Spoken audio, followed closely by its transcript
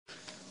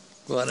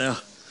Right now,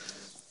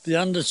 the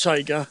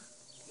Undertaker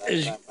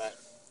is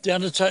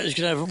going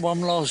to have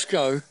one last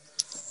go.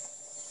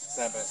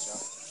 Stand back, John.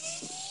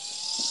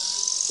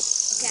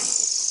 Okay.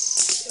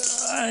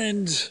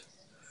 And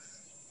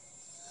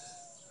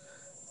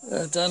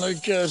that don't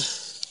look good.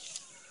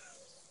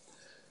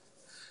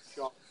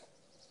 Shot.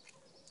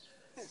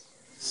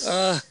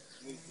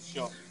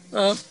 Shot.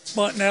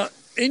 Right now,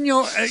 in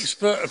your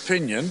expert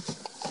opinion,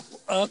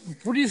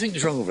 what do you think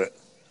is wrong with it?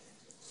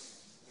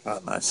 Oh,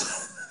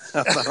 nice.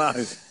 I don't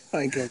know.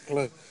 I ain't got a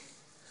clue.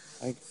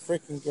 I ain't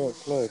freaking got a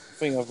clue. I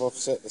think I've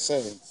offset the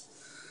settings.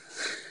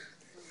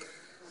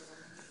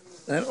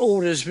 And all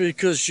this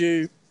because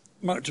you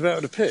mucked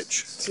about with the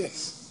pitch.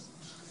 Yes.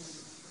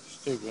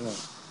 Stupid, isn't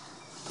it?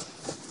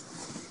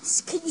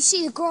 Can you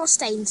see the grass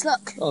stains?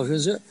 Look. Oh,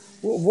 is it?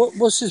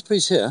 What's this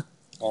piece here?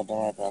 Oh, don't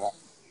worry about that.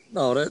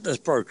 Oh, that's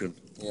broken.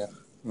 Yeah.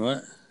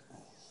 Right.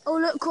 Oh,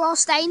 look,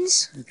 grass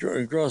stains.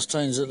 Grass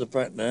stains at the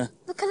back there.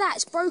 Look at that,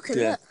 it's broken,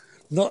 Yeah.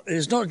 look.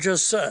 It's not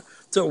just that.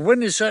 That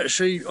when it's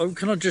actually,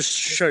 can I just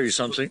show you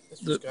something?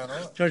 What's going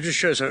on? Can I just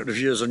show something to the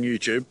viewers on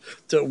YouTube?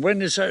 That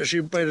when it's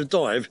actually made a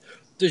dive,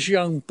 this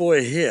young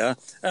boy here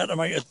had to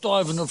make a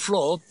dive on the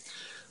floor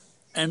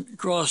and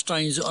grass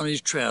stains on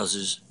his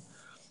trousers.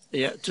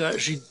 He had to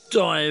actually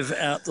dive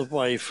out the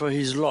way for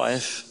his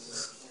life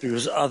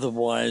because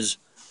otherwise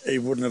he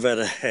wouldn't have had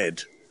a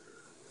head.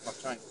 I've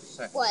changed the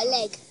settings. What, a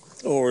leg?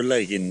 Or a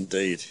leg,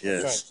 indeed, I've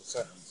yes. changed the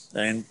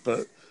settings.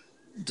 But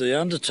the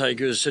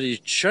Undertaker has said he's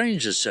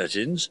changed the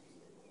settings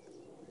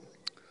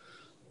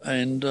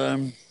and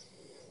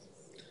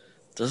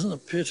doesn't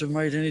appear to have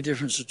made any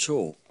difference at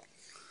all.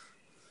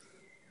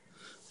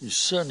 He's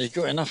certainly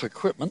got enough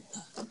equipment.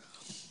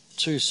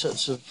 2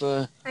 sets of...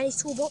 and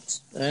his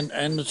toolbox.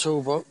 And the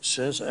toolbox,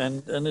 yes,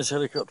 and this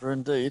helicopter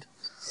indeed.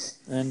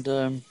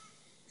 And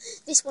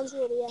this one's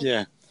really...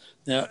 yeah.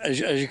 Now, as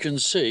you can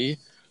see,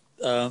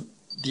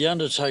 the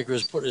Undertaker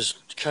has put his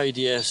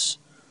KDS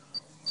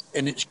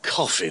in its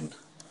coffin.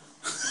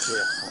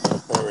 Yeah, I'm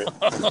going to bury it.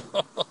 I don't know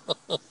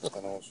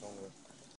what's wrong with it.